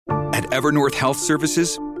At Evernorth Health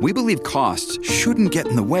Services, we believe costs shouldn't get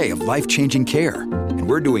in the way of life-changing care, and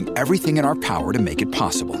we're doing everything in our power to make it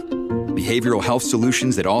possible. Behavioral health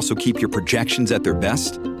solutions that also keep your projections at their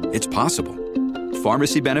best? It's possible.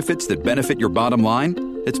 Pharmacy benefits that benefit your bottom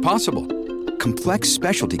line? It's possible. Complex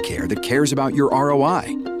specialty care that cares about your ROI?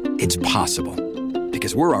 It's possible.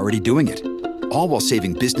 Because we're already doing it. All while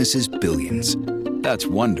saving businesses billions. That's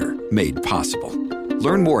Wonder made possible.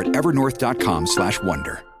 Learn more at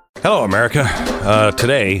evernorth.com/wonder. Hello, America.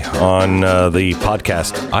 Today on the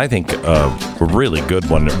podcast, I think a really good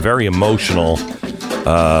one, very emotional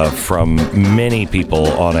from many people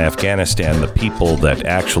on Afghanistan, the people that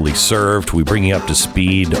actually served. We bring you up to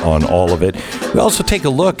speed on all of it. We also take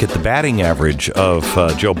a look at the batting average of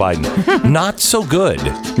Joe Biden. Not so good.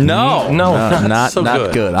 No, not so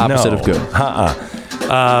not good. Opposite of good.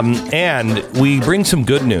 And we bring some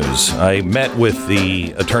good news. I met with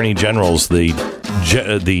the Attorney Generals, the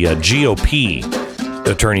GOP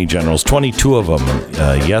Attorney Generals, 22 of them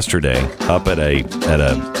yesterday, up at a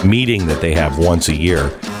meeting that they have once a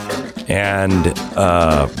year. And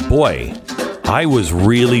boy, I was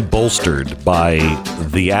really bolstered by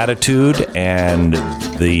the attitude and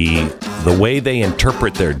the way they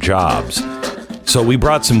interpret their jobs. So we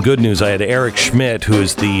brought some good news. I had Eric Schmitt, who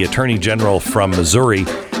is the Attorney General from Missouri.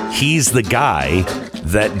 He's the guy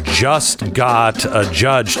that just got a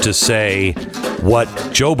judge to say what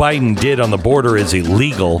Joe Biden did on the border is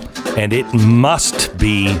illegal and it must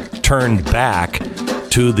be turned back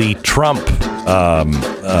to the Trump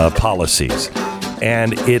policies.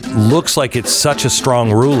 And it looks like it's such a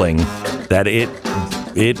strong ruling that it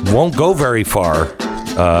won't go very far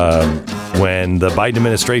when the Biden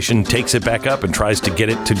administration takes it back up and tries to get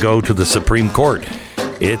it to go to the Supreme Court.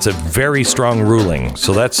 It's a very strong ruling.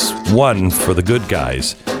 So that's one for the good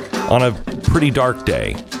guys on a pretty dark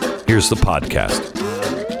day. Here's the podcast.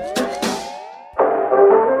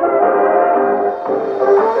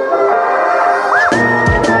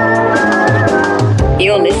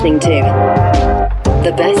 You're listening to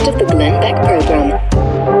the best of the Glenn Beck program.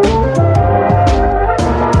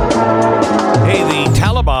 Hey, the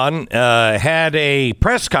Taliban had a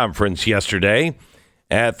press conference yesterday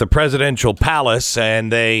at the presidential palace,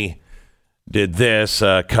 and they did this,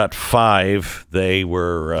 cut 5. They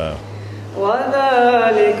were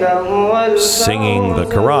singing the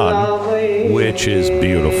Quran, which is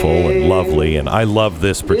beautiful and lovely, and I love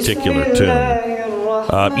this particular tune.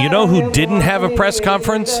 You know who didn't have a press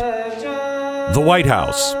conference? The White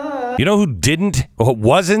House. You know who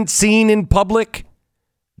wasn't seen in public?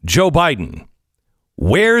 Joe Biden.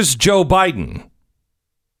 Where's Joe Biden?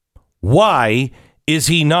 Why is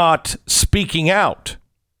he not speaking out?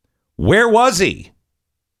 Where was he?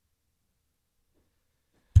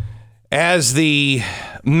 As the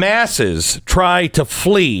masses try to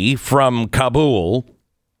flee from Kabul,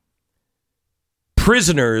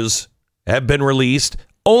 prisoners have been released.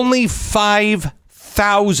 Only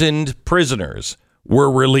 5,000 prisoners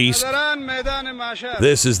were released.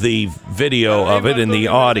 This is the video of it and the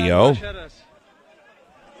audio.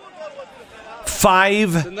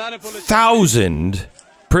 5,000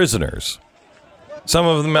 prisoners. Some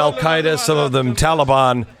of them Al-Qaeda, some of them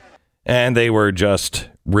Taliban, and they were just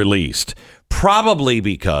released. Probably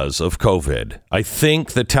because of COVID. I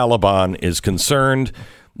think the Taliban is concerned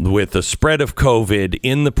with the spread of COVID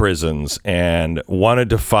in the prisons and wanted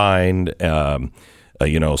to find some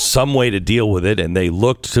way to deal with it, and they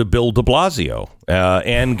looked to Bill de Blasio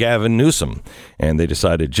and Gavin Newsom, and they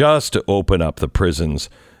decided just to open up the prisons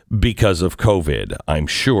because of COVID. I'm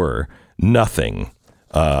sure nothing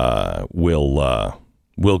will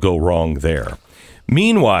go wrong there.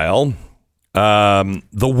 Meanwhile,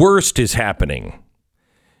 the worst is happening.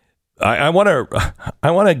 I want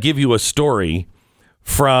to give you a story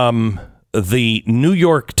from the New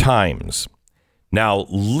York Times. Now,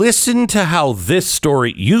 listen to how this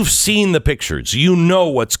story, you've seen the pictures, you know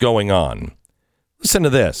what's going on. Listen to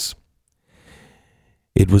this.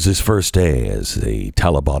 It was his first day as the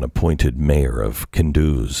Taliban-appointed mayor of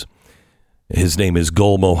Kunduz. His name is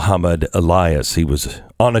Gul Mohammad Elias. He was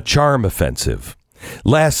on a charm offensive.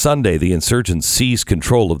 Last Sunday, the insurgents seized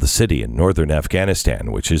control of the city in northern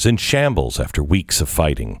Afghanistan, which is in shambles after weeks of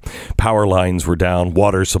fighting. Power lines were down,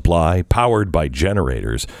 water supply, powered by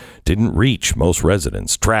generators, didn't reach most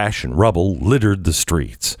residents. Trash and rubble littered the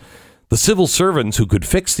streets. The civil servants who could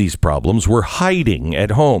fix these problems were hiding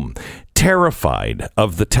at home, terrified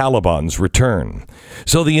of the Taliban's return.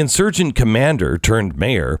 So the insurgent commander turned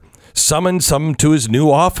mayor summoned some to his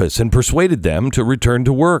new office and persuaded them to return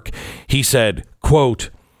to work. He said, quote,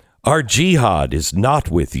 Our jihad is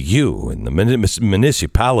not with you in the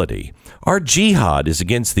municipality. Our jihad is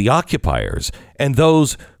against the occupiers and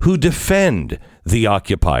those who defend the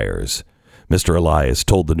occupiers, Mr. Elias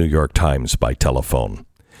told the New York Times by telephone.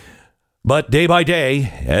 But day by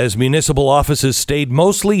day, as municipal offices stayed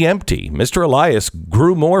mostly empty, Mr. Elias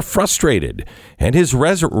grew more frustrated, and his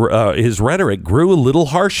rhetoric grew a little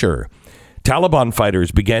harsher. Taliban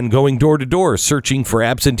fighters began going door to door, searching for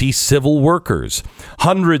absentee civil workers.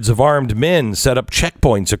 Hundreds of armed men set up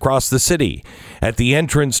checkpoints across the city. At the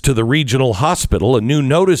entrance to the regional hospital, a new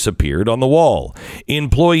notice appeared on the wall.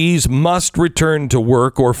 Employees must return to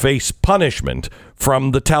work or face punishment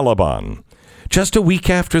from the Taliban. Just a week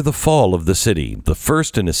after the fall of the city, the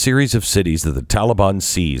first in a series of cities that the Taliban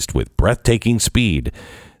seized with breathtaking speed,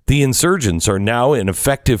 the insurgents are now in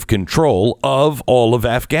effective control of all of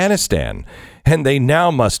Afghanistan, and they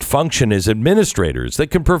now must function as administrators that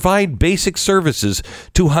can provide basic services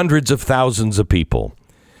to hundreds of thousands of people.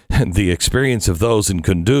 And the experience of those in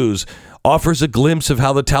Kunduz offers a glimpse of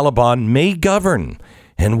how the Taliban may govern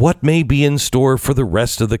and what may be in store for the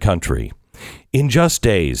rest of the country. In just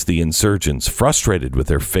days, the insurgents, frustrated with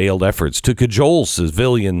their failed efforts to cajole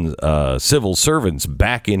civil servants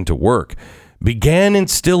back into work, began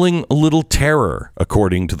instilling a little terror,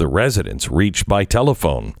 according to the residents reached by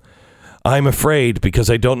telephone. I'm afraid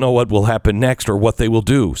because I don't know what will happen next or what they will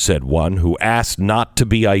do, said one who asked not to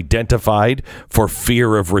be identified for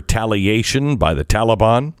fear of retaliation by the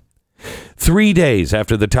Taliban. 3 days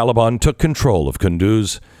after the Taliban took control of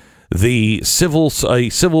Kunduz, a civil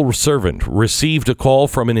servant received a call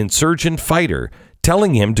from an insurgent fighter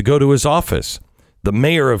telling him to go to his office. The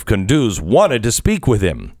mayor of Kunduz wanted to speak with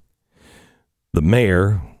him. The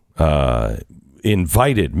mayor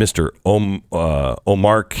invited Mr.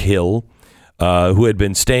 Omar Hill, who had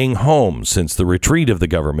been staying home since the retreat of the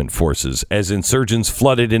government forces, as insurgents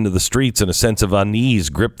flooded into the streets and a sense of unease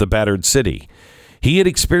gripped the battered city. He had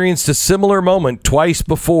experienced a similar moment twice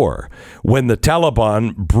before, when the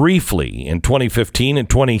Taliban briefly in 2015 and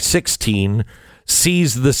 2016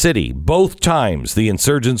 seized the city. Both times the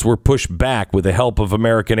insurgents were pushed back with the help of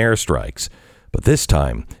American airstrikes. But this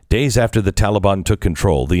time, days after the Taliban took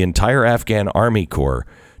control, the entire Afghan Army Corps,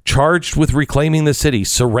 charged with reclaiming the city,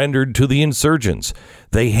 surrendered to the insurgents.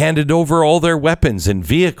 They handed over all their weapons and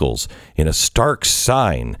vehicles in a stark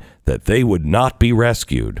sign that they would not be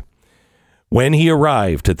rescued. When he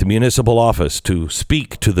arrived at the municipal office to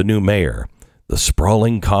speak to the new mayor, the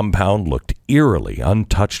sprawling compound looked eerily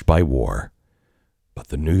untouched by war. But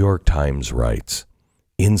the New York Times writes,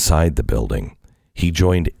 inside the building, he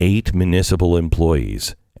joined 8 municipal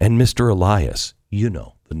employees and Mr. Elias, the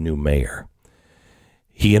new mayor.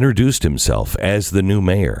 He introduced himself as the new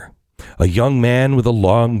mayor. A young man with a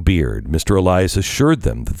long beard, Mr. Elias assured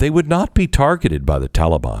them that they would not be targeted by the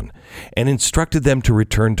Taliban and instructed them to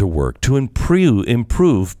return to work to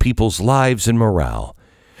improve people's lives and morale.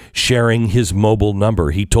 Sharing his mobile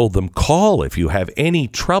number, he told them, call if you have any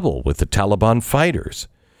trouble with the Taliban fighters.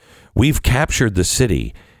 We've captured the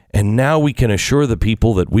city, and now we can assure the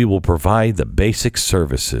people that we will provide the basic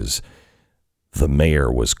services. The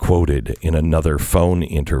mayor was quoted in another phone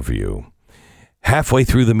interview. Halfway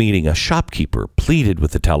through the meeting, a shopkeeper pleaded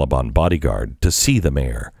with the Taliban bodyguard to see the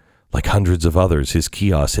mayor. Like hundreds of others, his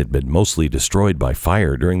kiosk had been mostly destroyed by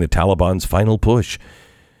fire during the Taliban's final push.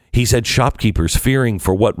 He said shopkeepers, fearing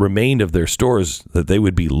for what remained of their stores that they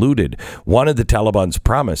would be looted, wanted the Taliban's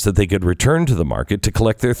promise that they could return to the market to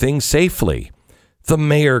collect their things safely. The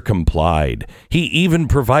mayor complied. He even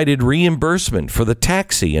provided reimbursement for the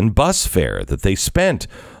taxi and bus fare that they spent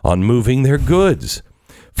on moving their goods.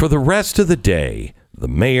 For the rest of the day, the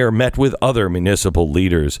mayor met with other municipal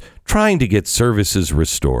leaders trying to get services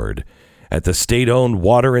restored. At the state-owned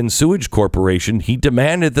Water and Sewage Corporation, he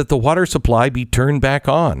demanded that the water supply be turned back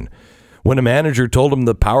on. When a manager told him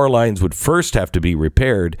the power lines would first have to be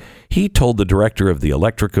repaired, he told the director of the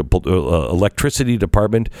electricity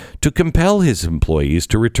department to compel his employees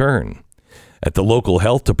to return. At the local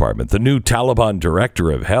health department, the new Taliban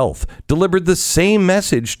director of health delivered the same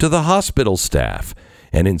message to the hospital staff.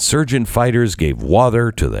 And insurgent fighters gave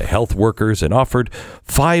water to the health workers and offered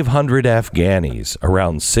 500 Afghanis,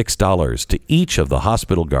 around $6, to each of the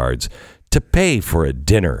hospital guards to pay for a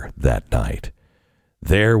dinner that night.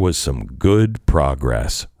 There was some good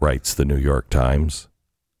progress, writes the New York Times.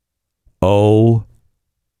 Oh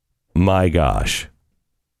my gosh.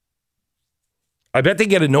 I bet they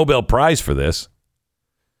get a Nobel Prize for this.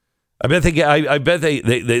 I bet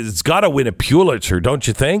it's got to win a Pulitzer, don't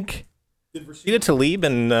you think? Did Rashida Tlaib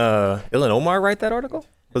and Ilhan Omar write that article?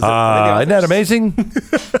 Isn't that amazing?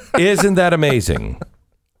 Isn't that amazing?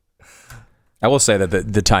 I will say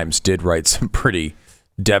that the Times did write some pretty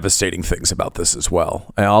devastating things about this as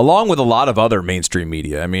well, along with a lot of other mainstream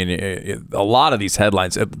media. I mean, a lot of these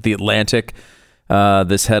headlines. The Atlantic,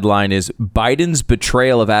 this headline is Biden's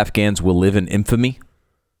betrayal of Afghans will live in infamy.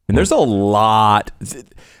 And there's a lot.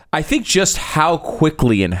 I think just how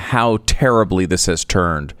quickly and how terribly this has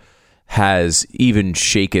turned has even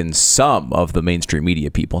shaken some of the mainstream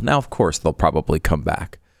media people. Now, of course, they'll probably come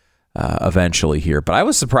back eventually here. But I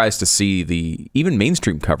was surprised to see the even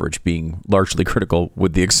mainstream coverage being largely critical,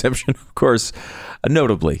 with the exception, of course,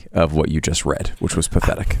 notably of what you just read, which was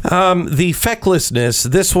pathetic. The fecklessness,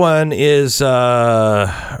 this one is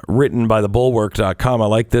written by thebulwark.com. I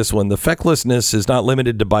like this one. The fecklessness is not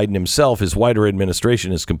limited to Biden himself. His wider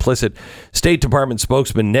administration is complicit. State Department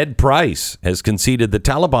spokesman Ned Price has conceded the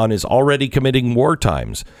Taliban is already committing war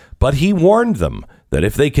crimes, but he warned them that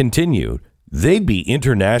if they continued, they'd be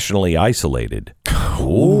internationally isolated.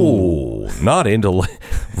 Oh, not into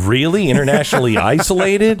really internationally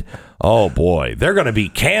isolated? Oh boy, they're going to be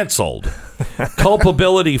canceled.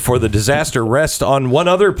 Culpability for the disaster rests on one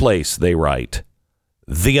other place, they write.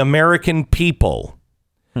 The American people.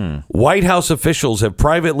 White House officials have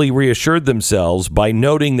privately reassured themselves by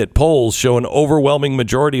noting that polls show an overwhelming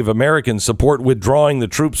majority of Americans support withdrawing the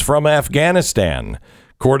troops from Afghanistan,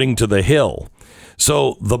 according to The Hill.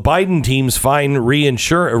 So the Biden teams find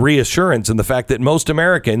reassurance in the fact that most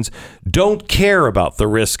Americans don't care about the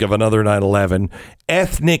risk of another 9/11,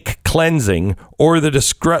 ethnic cleansing, or the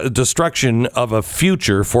destruction of a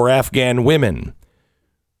future for Afghan women.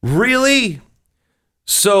 Really?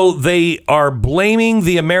 So they are blaming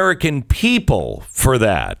the American people for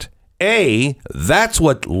that. A, that's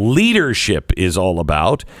what leadership is all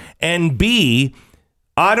about. And B,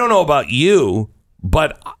 I don't know about you,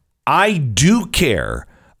 but I do care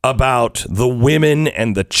about the women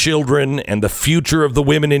and the children and the future of the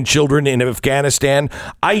women and children in Afghanistan.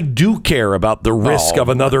 I do care about the risk of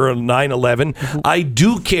another 9/11. I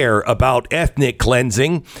do care about ethnic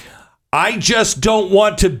cleansing. I just don't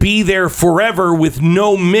want to be there forever with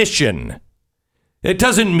no mission. It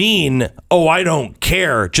doesn't mean, oh, I don't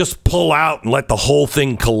care. Just pull out and let the whole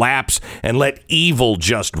thing collapse and let evil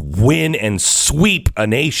just win and sweep a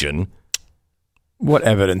nation. What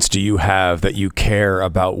evidence do you have that you care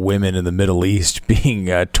about women in the Middle East being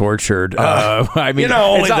tortured? I mean,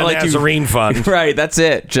 only the Nazarene Fund. Right, that's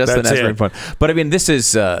it. Just the Nazarene Fund. But I mean, this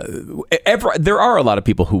is, there are a lot of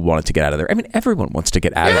people who wanted to get out of there. I mean, everyone wants to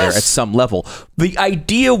get out of there at some level. The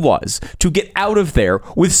idea was to get out of there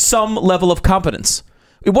with some level of competence.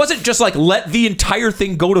 It wasn't just like let the entire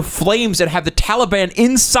thing go to flames and have the Taliban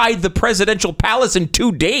inside the presidential palace in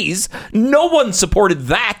 2 days. No one supported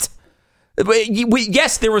that.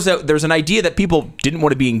 Yes, there's an idea that people didn't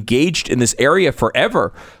want to be engaged in this area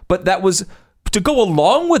forever, but that was to go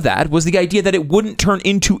along with that was the idea that it wouldn't turn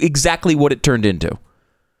into exactly what it turned into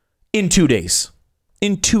in 2 days.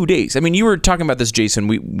 In 2 days. I mean, you were talking about this, Jason.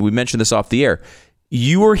 We mentioned this off the air.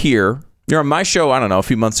 You were here. You're on my show, I don't know, a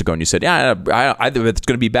few months ago, and you said, yeah, I think it's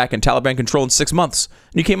going to be back in Taliban control in 6 months.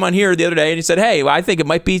 And you came on here the other day and you said, hey, I think it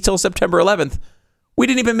might be till September 11th. We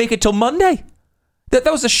didn't even make it till Monday. That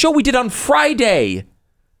was a show we did on Friday.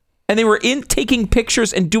 And they were taking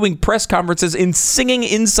pictures and doing press conferences and singing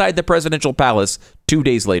inside the presidential palace 2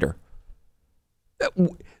 days later.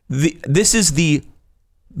 This is the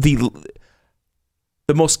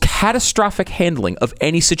most catastrophic handling of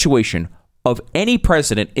any situation of any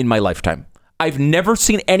president in my lifetime. I've never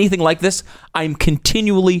seen anything like this. I'm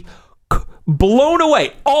continually blown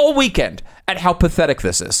away all weekend at how pathetic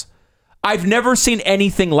this is. I've never seen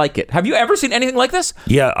anything like it. Have you ever seen anything like this?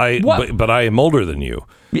 Yeah, but I am older than you.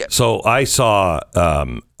 Yeah. So I saw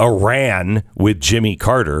Iran with Jimmy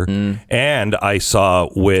Carter, and I saw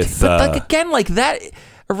with... But like that,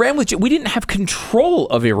 Iran with... We didn't have control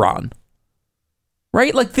of Iran.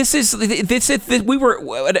 Right? Like this we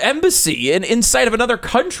were an embassy inside of another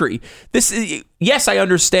country. Yes, I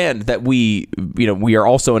understand that we are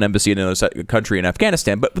also an embassy in another country in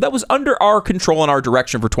Afghanistan, but that was under our control and our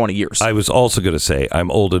direction for 20 years. I was also going to say I'm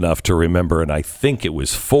old enough to remember, and I think it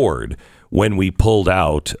was Ford when we pulled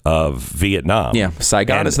out of Vietnam. Yeah,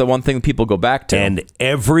 Saigon is the one thing people go back to. And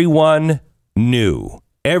everyone knew.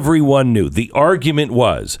 The argument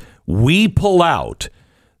was, we pull out,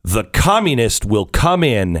 the communists will come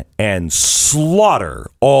in and slaughter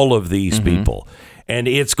all of these people. And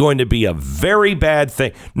it's going to be a very bad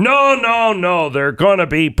thing. No. They're going to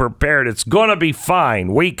be prepared. It's going to be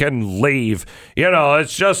fine. We can leave.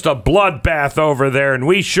 It's just a bloodbath over there, and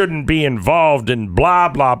we shouldn't be involved in blah,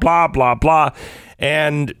 blah, blah, blah, blah.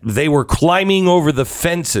 And they were climbing over the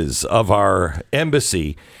fences of our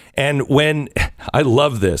embassy. And I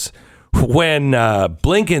love this, when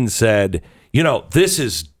Blinken said, this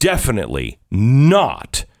is definitely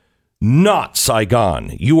not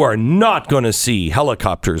Saigon. You are not going to see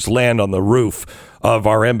helicopters land on the roof of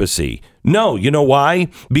our embassy. No, you know why?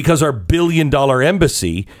 Because our $1 billion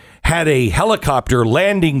embassy had a helicopter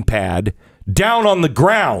landing pad down on the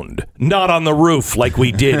ground, not on the roof like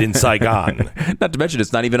we did in Saigon. Not to mention,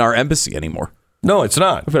 it's not even our embassy anymore. No, it's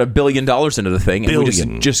not. We put $1 billion into the thing, and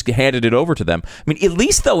we just handed it over to them. I mean, at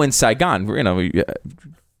least though in Saigon,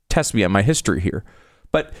 test me on my history here,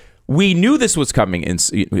 but we knew this was coming in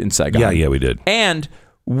Saigon. Yeah, we did. And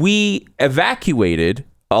we evacuated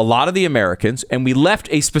a lot of the Americans, and we left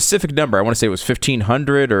a specific number. I want to say it was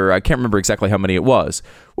 1,500, or I can't remember exactly how many it was,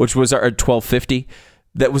 which was our 1,250.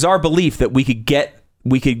 That was our belief that we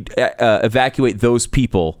could evacuate those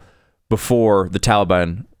people before the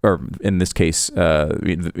Taliban, or in this case,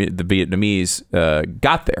 the Vietnamese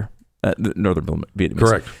got there, the northern Vietnamese.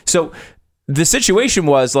 Correct. So the situation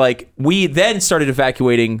was like, we then started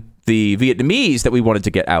evacuating the Vietnamese that we wanted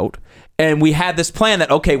to get out. And we had this plan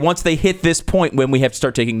that, okay, once they hit this point, when we have to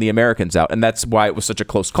start taking the Americans out. And that's why it was such a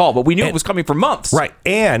close call. But we knew it was coming for months. Right.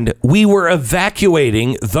 And we were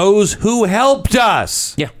evacuating those who helped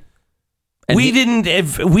us. Yeah.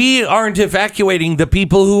 We aren't evacuating the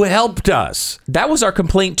people who helped us. That was our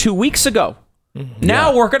complaint 2 weeks ago. Mm-hmm.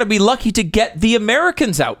 Now we're going to be lucky to get the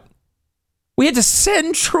Americans out. We had to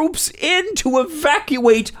send troops in to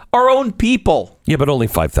evacuate our own people. Yeah, but only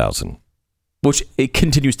 5,000. Which it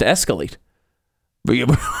continues to escalate. We're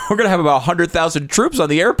going to have about 100,000 troops on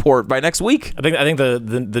the airport by next week. I think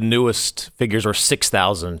the newest figures are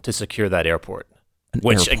 6,000 to secure that airport.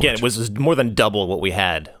 Which, again, was more than double what we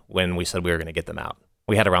had when we said we were going to get them out.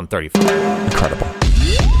 We had around 35. Incredible.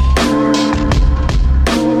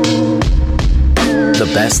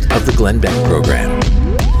 The best of the Glenn Beck program.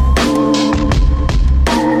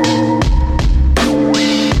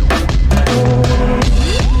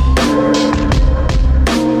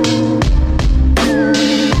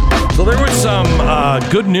 So there was some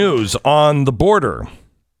good news on the border.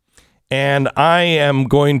 And I am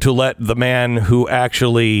going to let the man who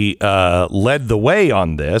actually led the way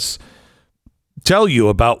on this tell you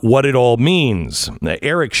about what it all means.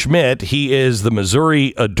 Eric Schmitt, he is the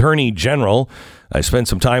Missouri Attorney General. I spent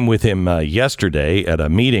some time with him yesterday at a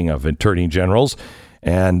meeting of Attorney Generals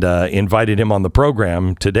and invited him on the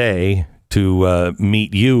program today to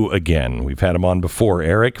meet you again. We've had him on before.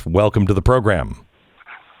 Eric, welcome to the program.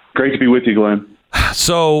 Great to be with you, Glenn.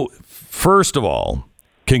 So, first of all,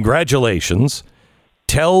 congratulations.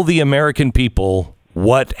 Tell the American people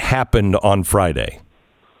what happened on Friday.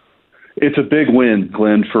 It's a big win,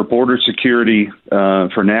 Glenn, for border security,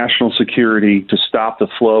 for national security, to stop the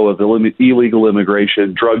flow of illegal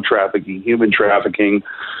immigration, drug trafficking, human trafficking,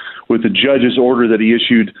 with the judge's order that he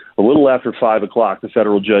issued a little after 5 o'clock. The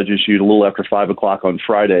federal judge issued a little after 5 o'clock on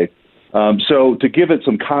Friday. So to give it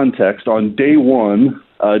some context, on day one,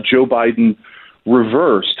 Joe Biden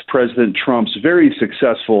reversed President Trump's very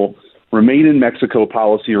successful Remain in Mexico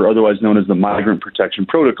policy, or otherwise known as the Migrant Protection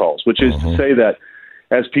Protocols, which is to say that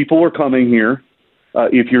as people were coming here,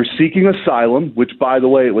 if you're seeking asylum, which, by the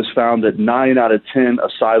way, it was found that 9 out of 10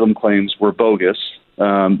 asylum claims were bogus.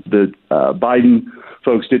 The Biden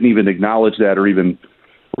folks didn't even acknowledge that or even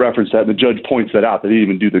reference that. The judge points that out. They didn't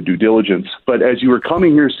even do their due diligence. But as you were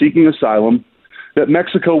coming here seeking asylum, that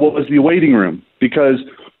Mexico was the waiting room, because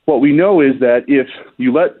what we know is that if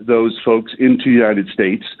you let those folks into the United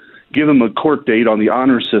States, give them a court date on the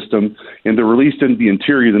honor system, and they're released into the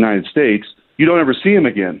interior of the United States, you don't ever see them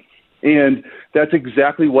again. And that's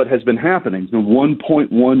exactly what has been happening. The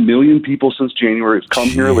 1.1 million people since January have come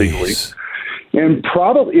here illegally. And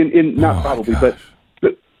but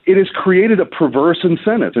it has created a perverse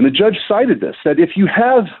incentive. And the judge cited this, that if you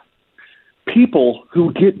have people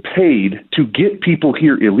who get paid to get people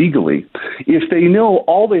here illegally, if they know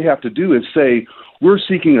all they have to do is say, we're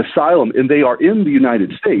seeking asylum, and they are in the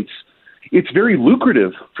United States, it's very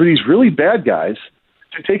lucrative for these really bad guys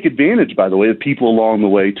to take advantage, by the way, of people along the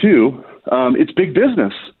way, too. It's big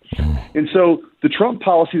business. And so the Trump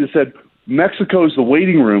policy that said Mexico is the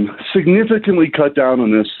waiting room significantly cut down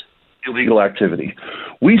on this illegal activity.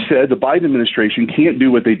 We said the Biden administration can't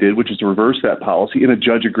do what they did, which is to reverse that policy, and a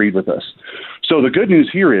judge agreed with us. So the good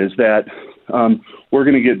news here is that we're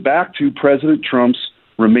going to get back to President Trump's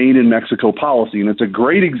Remain in Mexico policy, and it's a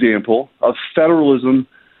great example of federalism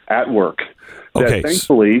at work. Okay,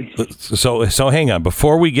 thankfully. So hang on.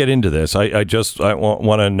 Before we get into this, I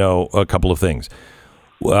want to know a couple of things.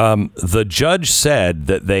 The judge said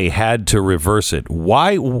that they had to reverse it.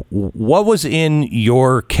 Why? What was in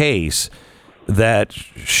your case that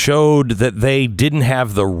showed that they didn't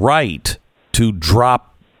have the right to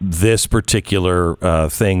drop this particular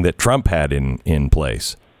thing that Trump had in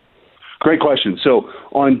place? Great question. So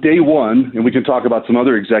on day one, and we can talk about some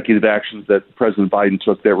other executive actions that President Biden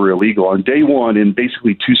took that were illegal. On day one, in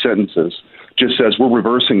basically 2 sentences, just says we're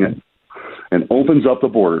reversing it and opens up the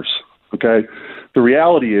borders. Okay. The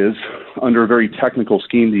reality is, under a very technical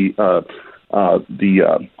scheme,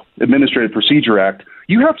 the Administrative Procedure Act,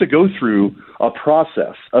 you have to go through a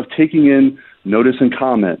process of taking in notice and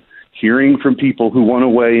comment, hearing from people who want to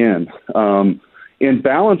weigh in, and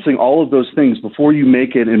balancing all of those things before you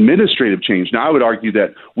make an administrative change. Now, I would argue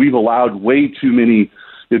that we've allowed way too many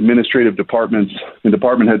administrative departments and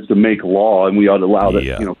department heads to make law, and we ought to allow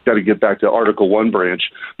that, got to get back to Article 1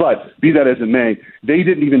 branch. But be that as it may, they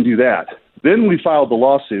didn't even do that. Then we filed the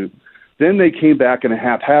lawsuit. Then they came back in a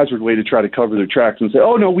haphazard way to try to cover their tracks and say,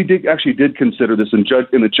 oh, no, we did consider this. And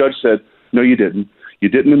the judge said, no, you didn't. You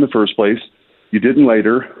didn't in the first place. You didn't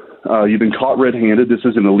later. You've been caught red-handed. This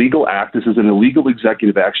is an illegal act. This is an illegal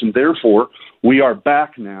executive action. Therefore, we are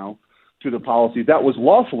back now to the policy that was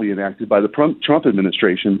lawfully enacted by the Trump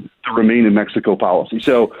administration, the Remain in Mexico policy.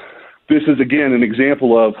 So this is, again, an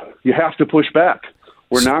example of you have to push back.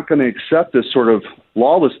 We're not going to accept this sort of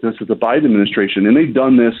lawlessness of the Biden administration. And they've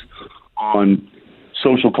done this on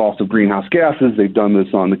social cost of greenhouse gases. They've done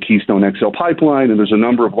this on the Keystone XL pipeline, and there's a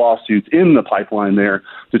number of lawsuits in the pipeline there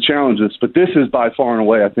to challenge this. But this is by far and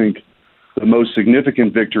away, I think, the most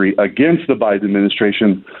significant victory against the Biden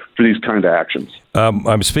administration for these kind of actions.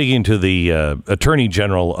 I'm speaking to the Attorney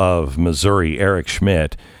General of Missouri, Eric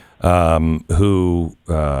Schmitt, who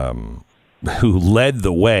led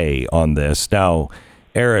the way on this. Now,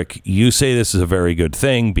 Eric, you say this is a very good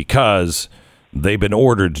thing because they've been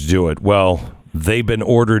ordered to do it. Well, they've been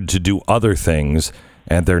ordered to do other things,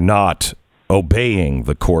 and they're not obeying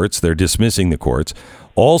the courts. They're dismissing the courts.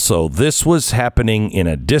 Also, this was happening in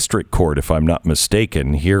a district court, if I'm not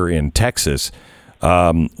mistaken, here in Texas.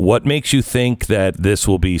 What makes you think that this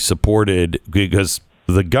will be supported? Because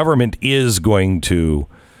the government is going to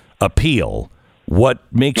appeal. What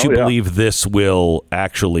makes you believe this will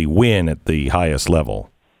actually win at the highest level?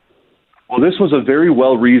 Well, this was a very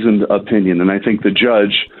well-reasoned opinion, and I think the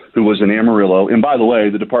judge, who was in Amarillo, and by the way,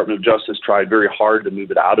 the Department of Justice tried very hard to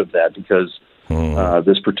move it out of that because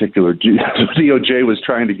this particular DOJ was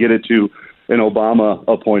trying to get it to an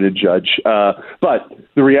Obama-appointed judge. But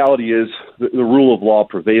the reality is the rule of law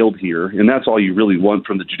prevailed here, and that's all you really want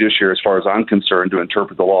from the judiciary, as far as I'm concerned, to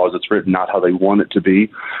interpret the law as it's written, not how they want it to be.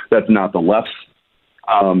 That's not the left's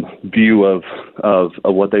view of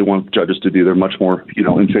what they want judges to do. They're much more,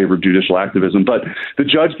 in favor of judicial activism. But the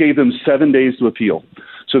judge gave them 7 days to appeal.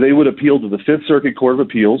 So they would appeal to the Fifth Circuit Court of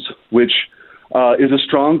Appeals, which is a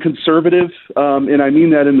strong conservative, and I mean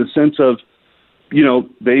that in the sense of,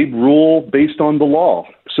 they rule based on the law.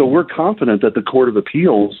 So we're confident that the Court of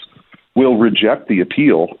Appeals will reject the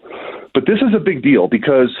appeal. But this is a big deal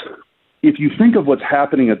because if you think of what's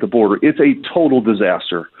happening at the border, it's a total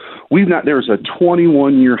disaster. There's a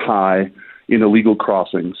 21-year high in illegal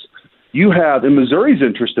crossings. You have, and Missouri's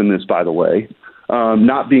interest in this, by the way,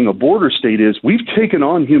 not being a border state, is we've taken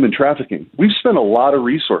on human trafficking. We've spent a lot of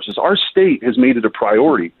resources. Our state has made it a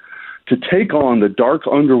priority to take on the dark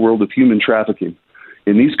underworld of human trafficking.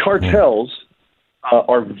 And these cartels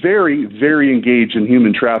are very, very engaged in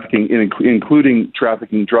human trafficking, including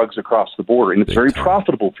trafficking drugs across the border. And it's very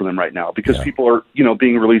profitable for them right now because people are,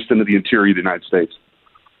 being released into the interior of the United States.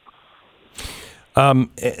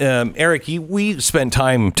 Eric, we spent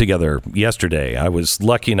time together yesterday. I was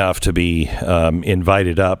lucky enough to be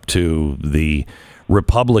invited up to the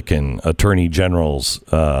Republican Attorney General's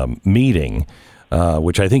meeting,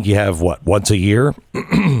 which I think you have, once a year?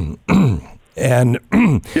 And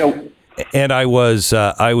and I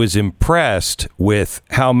was impressed with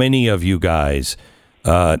how many of you guys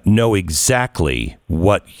know exactly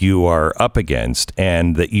what you are up against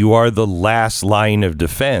and that you are the last line of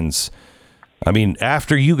defense. I mean,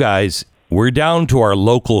 after you guys, we're down to our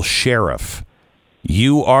local sheriff.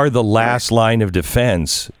 You are the last line of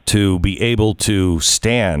defense to be able to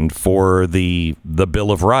stand for the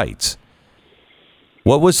Bill of Rights.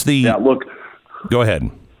 What was the... Yeah, look... Go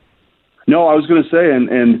ahead. No, I was going to say,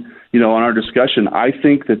 and on our discussion, I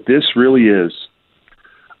think that this really is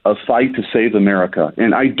a fight to save America.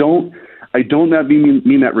 And I don't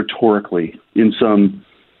mean that rhetorically in some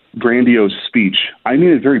grandiose speech. I mean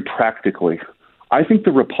it very practically. I think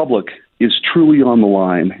the Republic is truly on the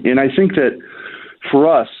line. And I think that for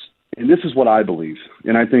us, and this is what I believe,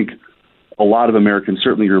 and I think a lot of Americans,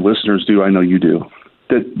 certainly your listeners do, I know you do,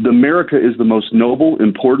 that America is the most noble,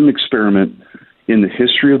 important experiment in the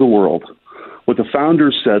history of the world. what the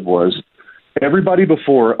founders said was, everybody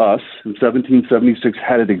before us in 1776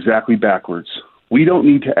 had it exactly backwards. We don't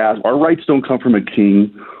need to ask. Our rights don't come from a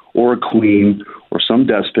king or a queen or some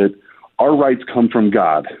despot. Our rights come from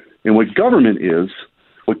God. And what government is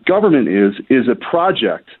a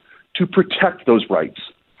project to protect those rights,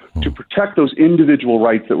 to protect those individual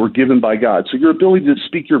rights that were given by God. So your ability to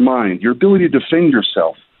speak your mind, your ability to defend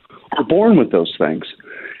yourself, are born with those things.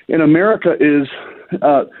 And America is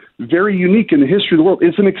very unique in the history of the world.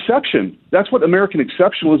 It's an exception. That's what American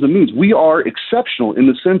exceptionalism means. We are exceptional in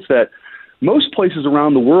the sense that most places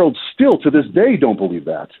around the world still to this day don't believe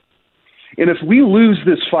that. And if we lose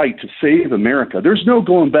this fight to save America, there's no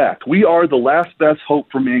going back. We are the last best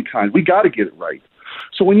hope for mankind. We got to get it right.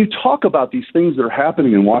 So when you talk about these things that are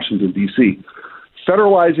happening in Washington, D.C.,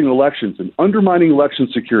 federalizing elections and undermining election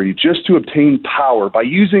security just to obtain power by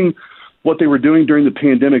using what they were doing during the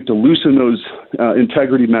pandemic to loosen those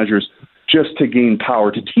integrity measures just to gain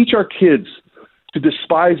power, to teach our kids to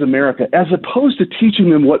despise America, as opposed to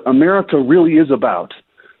teaching them what America really is about,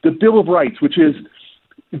 the Bill of Rights, which is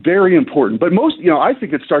very important. But I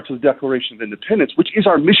think it starts with the Declaration of Independence, which is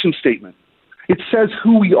our mission statement. It says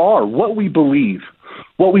who we are, what we believe,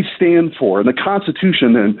 what we stand for. And the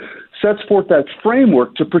Constitution then sets forth that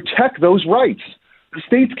framework to protect those rights. The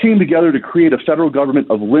states came together to create a federal government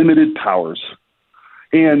of limited powers.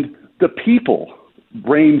 And the people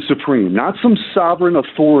reign supreme, not some sovereign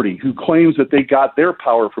authority who claims that they got their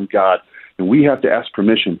power from God and we have to ask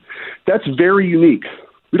permission. That's very unique.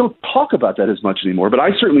 We don't talk about that as much anymore, but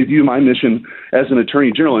I certainly view my mission as an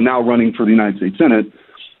attorney general and now running for the United States Senate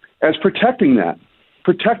as protecting that,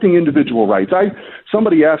 protecting individual rights.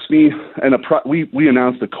 Somebody asked me, and we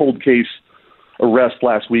announced a cold case arrest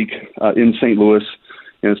last week in St. Louis,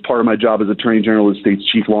 and as part of my job as Attorney General of the state's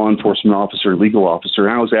chief law enforcement officer, legal officer,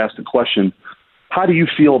 and I was asked the question, how do you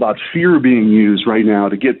feel about fear being used right now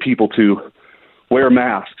to get people to wear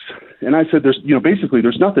masks? And I said, there's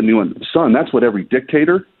nothing new under the sun. That's what every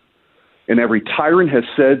dictator and every tyrant has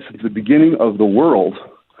said since the beginning of the world.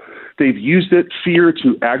 They've used fear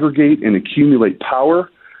to aggregate and accumulate power.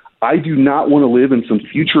 I do not want to live in some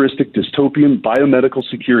futuristic dystopian biomedical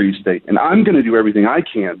security state. And I'm going to do everything I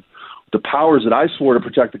can, the powers that I swore to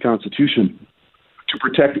protect the Constitution, to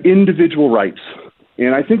protect individual rights.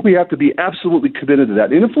 And I think we have to be absolutely committed to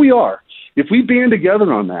that. And if we band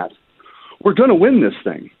together on that, we're going to win this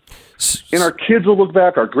thing. And our kids will look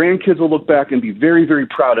back, our grandkids will look back and be very, very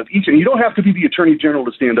proud of each. And you don't have to be the Attorney General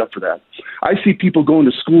to stand up for that. I see people going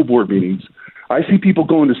to school board meetings. I see people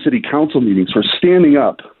going to city council meetings for standing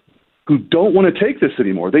up who don't want to take this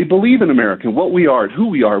anymore. They believe in America, what we are, and who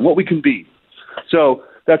we are, and what we can be. So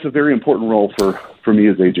that's a very important role for me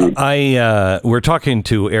as AG. We're talking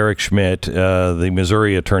to Eric Schmitt, the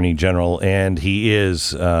Missouri Attorney General, and he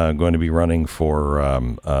is going to be running for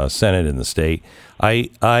Senate in the state. I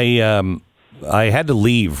had to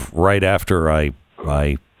leave right after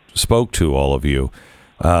I spoke to all of you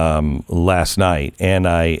last night, and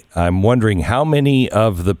I'm wondering how many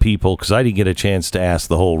of the people, because I didn't get a chance to ask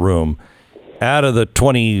the whole room, out of the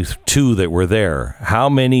 22 that were there, how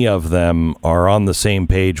many of them are on the same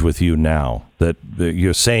page with you now, that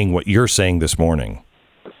you're saying what you're saying this morning?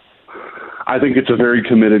 I think it's a very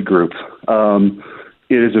committed group.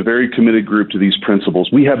 It is a very committed group to these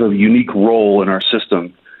principles. We have a unique role in our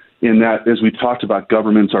system in that, as we talked about,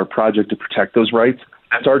 government's our project to protect those rights.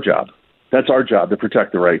 That's our job. That's our job, to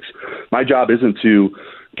protect the rights. My job isn't to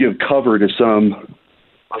give cover to some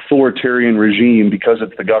authoritarian regime because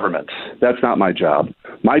it's the government. That's not my job.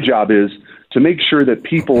 My job is to make sure that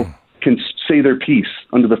people can say their piece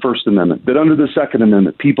under the First Amendment, that under the Second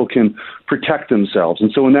Amendment, people can protect themselves.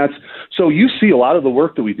 And so you see a lot of the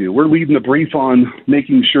work that we do. We're leading the brief on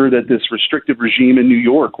making sure that this restrictive regime in New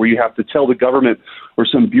York, where you have to tell the government or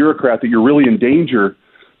some bureaucrat that you're really in danger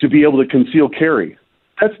to be able to conceal carry.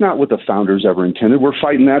 That's not what the founders ever intended. We're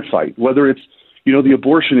fighting that fight, whether it's the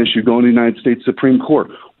abortion issue going to the United States Supreme Court.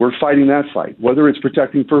 We're fighting that fight, whether it's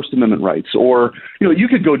protecting First Amendment rights or, you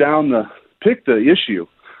could go down pick the issue.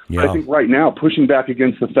 Yeah. I think right now pushing back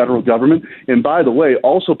against the federal government, and by the way,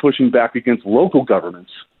 also pushing back against local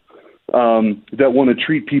governments that want to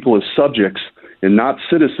treat people as subjects and not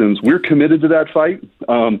citizens. We're committed to that fight.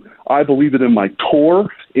 I believe it in my core,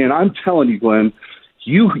 and I'm telling you, Glenn,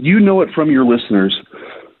 you know it from your listeners.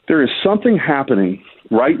 There is something happening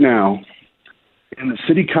right now in the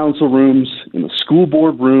city council rooms, in the school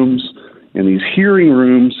board rooms, in these hearing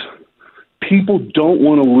rooms. People don't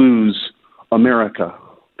want to lose America.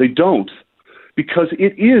 They don't, because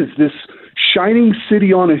it is this shining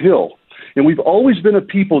city on a hill. And we've always been a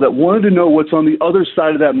people that wanted to know what's on the other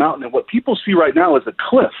side of that mountain. And what people see right now is a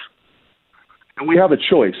cliff. And we have a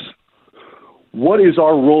choice. What is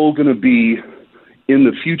our role going to be in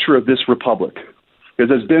the future of this republic?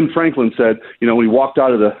 Because as Ben Franklin said, when he walked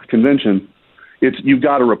out of the convention, you've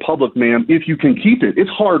got a republic, man, if you can keep it. It's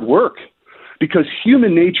hard work because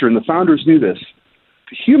human nature, and the founders knew this,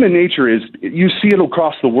 human nature is, you see it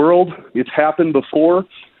across the world, it's happened before,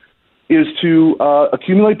 is to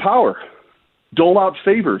accumulate power, dole out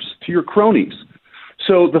favors to your cronies.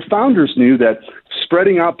 So the founders knew that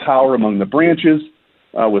spreading out power among the branches,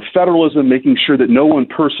 with federalism, making sure that no one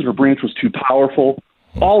person or branch was too powerful,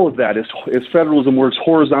 all of that, as federalism works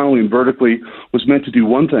horizontally and vertically, was meant to do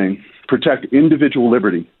one thing: protect individual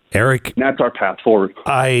liberty. Eric, and that's our path forward.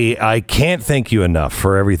 I can't thank you enough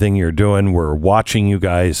for everything you're doing. We're watching you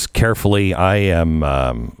guys carefully.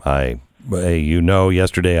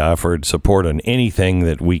 Yesterday I offered support on anything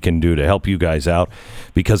that we can do to help you guys out,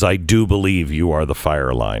 because I do believe you are the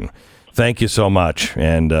fire line. Thank you so much,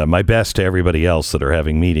 and my best to everybody else that are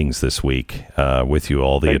having meetings this week with you,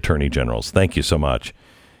 all the attorney generals. Thank you so much.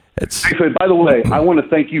 By the way, I want to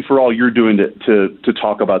thank you for all you're doing to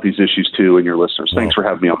talk about these issues too, and your listeners. Thanks for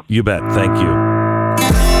having me on. You bet. Thank you.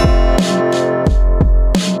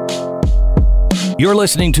 You're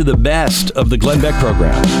listening to the best of the Glenn Beck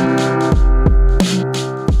program.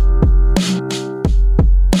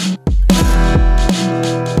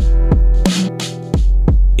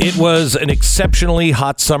 It was an exceptionally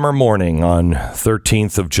hot summer morning on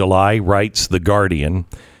 13th of July, writes The Guardian,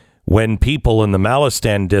 when people in the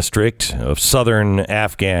Malistan district of southern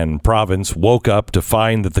Afghan province woke up to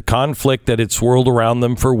find that the conflict that had swirled around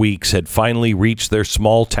them for weeks had finally reached their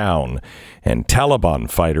small town, and Taliban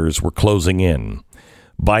fighters were closing in.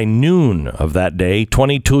 By noon of that day,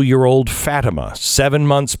 22-year-old Fatima, 7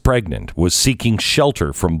 months pregnant, was seeking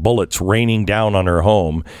shelter from bullets raining down on her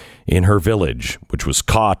home in her village, which was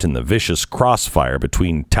caught in the vicious crossfire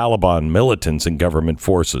between Taliban militants and government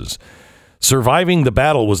forces. Surviving the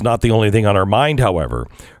battle was not the only thing on her mind, however.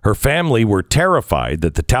 Her family were terrified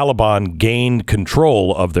that the Taliban gained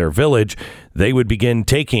control of their village. They would begin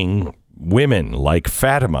taking women like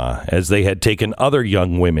Fatima, as they had taken other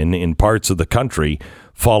young women in parts of the country,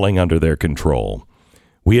 falling under their control.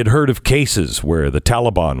 We had heard of cases where the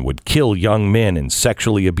Taliban would kill young men and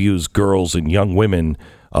sexually abuse girls and young women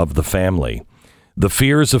of the family. The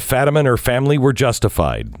fears of Fatima and her family were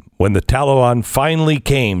justified. When the Taliban finally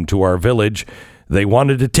came to our village, they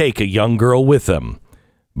wanted to take a young girl with them,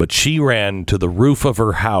 but she ran to the roof of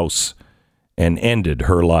her house and ended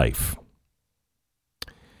her life.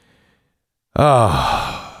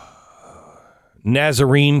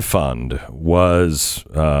 Nazarene Fund was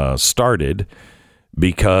started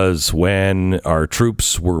because when our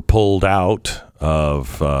troops were pulled out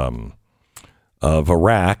of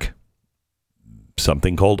Iraq,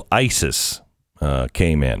 something called ISIS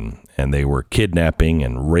came in, and they were kidnapping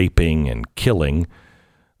and raping and killing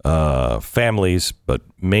families, but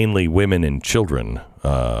mainly women and children.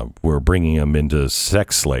 Were bringing them into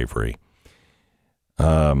sex slavery.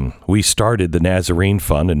 We started the Nazarene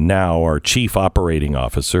Fund, and now our chief operating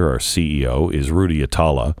officer, our CEO, is Rudy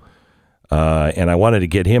Atallah. And I wanted to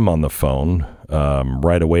get him on the phone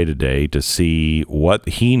right away today to see what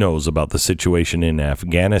he knows about the situation in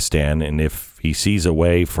Afghanistan and if he sees a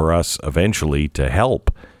way for us eventually to help.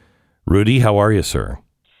 Rudy, how are you, sir?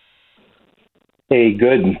 Hey,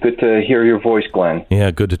 good. Good to hear your voice, Glenn. Yeah,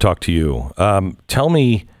 good to talk to you. Tell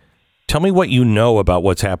me what you know about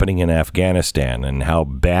what's happening in Afghanistan and how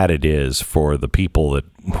bad it is for the people that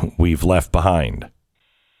we've left behind.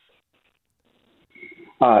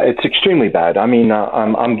 It's extremely bad. I mean,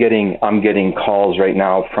 I'm getting calls right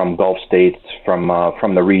now from Gulf states, from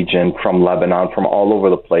the region, from Lebanon, from all over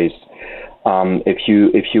the place.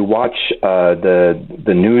 If you watch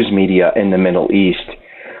the news media in the Middle East,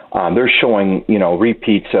 they're showing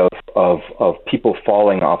repeats of people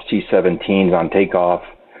falling off C-17s on takeoff,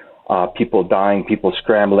 people dying, people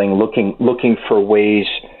scrambling, looking for ways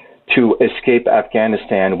to escape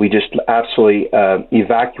Afghanistan. We just absolutely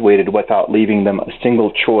evacuated without leaving them a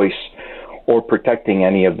single choice or protecting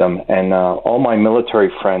any of them. And all my military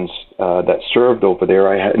friends that served over there,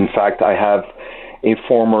 I have a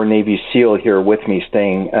former Navy SEAL here with me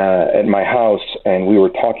staying at my house, and we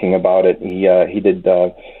were talking about it. He did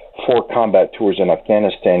 4 combat tours in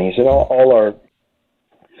Afghanistan. He said all our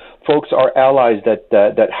folks, our allies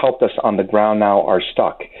that helped us on the ground now are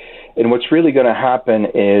stuck. And what's really going to happen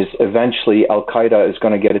is eventually Al-Qaeda is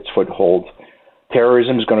going to get its foothold.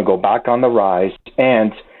 Terrorism is going to go back on the rise,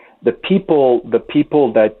 and the people that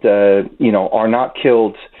are not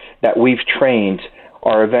killed that we've trained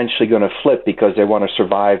are eventually going to flip because they want to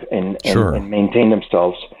survive and maintain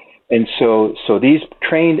themselves. And so these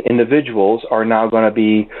trained individuals are now going to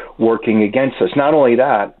be working against us. Not only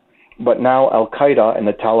that, but now Al-Qaeda and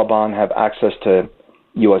the Taliban have access to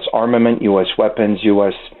U.S. armament, U.S. weapons,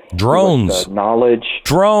 U.S. drones, knowledge.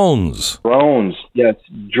 Drones. Yes,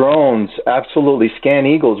 drones. Absolutely. Scan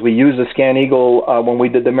Eagles. We used the Scan Eagle when we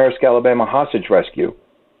did the Maersk, Alabama hostage rescue.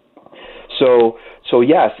 So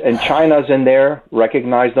yes, and China's in there,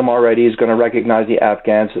 recognized them already, is going to recognize the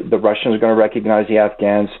Afghans. The Russians are going to recognize the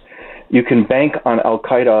Afghans. You can bank on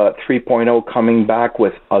Al-Qaeda 3.0 coming back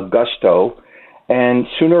with a gusto, and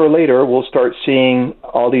sooner or later we'll start seeing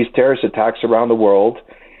all these terrorist attacks around the world.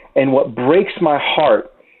 And what breaks my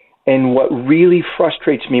heart and what really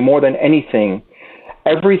frustrates me more than anything,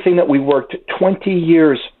 everything that we worked 20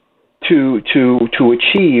 years to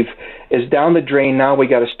achieve is down the drain. Now we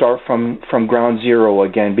got to start from ground zero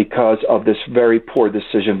again because of this very poor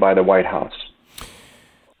decision by the White House.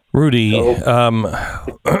 Rudy,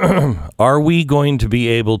 are we going to be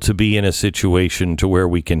able to be in a situation to where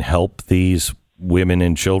we can help these women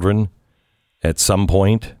and children at some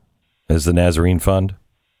point as the Nazarene Fund?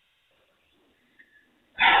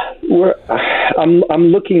 I'm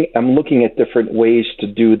looking at different ways to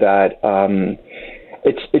do that.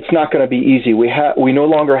 It's not going to be easy. We no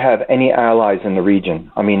longer have any allies in the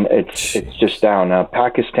region. I mean, it's just down.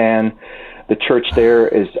 Pakistan, the church there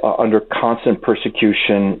is under constant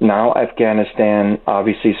persecution. Now Afghanistan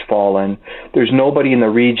obviously has fallen. There's nobody in the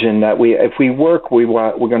region that if we work, we're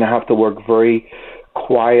going to have to work very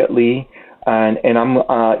quietly. And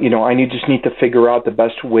I just need to figure out the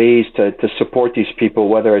best ways to support these people,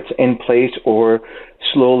 whether it's in place or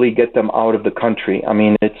slowly get them out of the country. I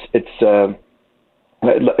mean, it's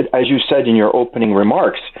as you said in your opening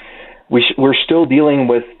remarks, we're still dealing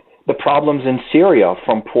with the problems in Syria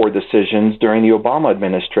from poor decisions during the Obama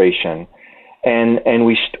administration. And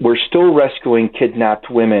we're still rescuing kidnapped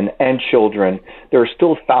women and children. There are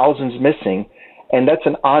still thousands missing, and that's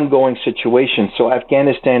an ongoing situation. So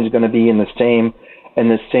Afghanistan is going to be in the same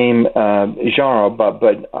genre, but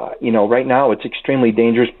right now it's extremely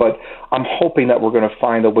dangerous. But I'm hoping that we're going to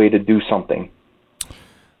find a way to do something.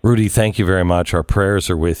 Rudy, thank you very much. Our prayers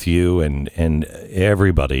are with you and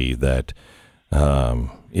everybody that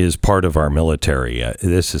is part of our military.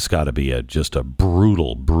 This has got to be just a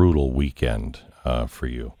brutal, brutal weekend for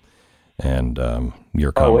you and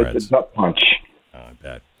your comrades. It's a gut punch. I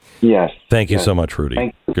bet. Yes. Thank you so much,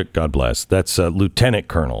 Rudy. God bless. That's Lieutenant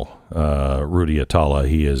Colonel Rudy Atallah.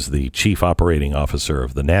 He is the Chief Operating Officer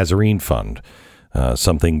of the Nazarene Fund,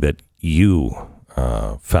 something that you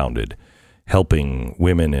founded, helping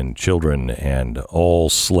women and children and all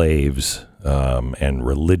slaves and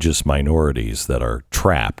religious minorities that are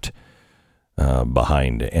trapped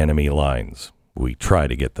behind enemy lines. We try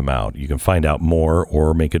to get them out. You can find out more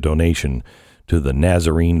or make a donation to the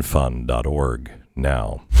NazareneFund.org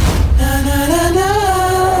now.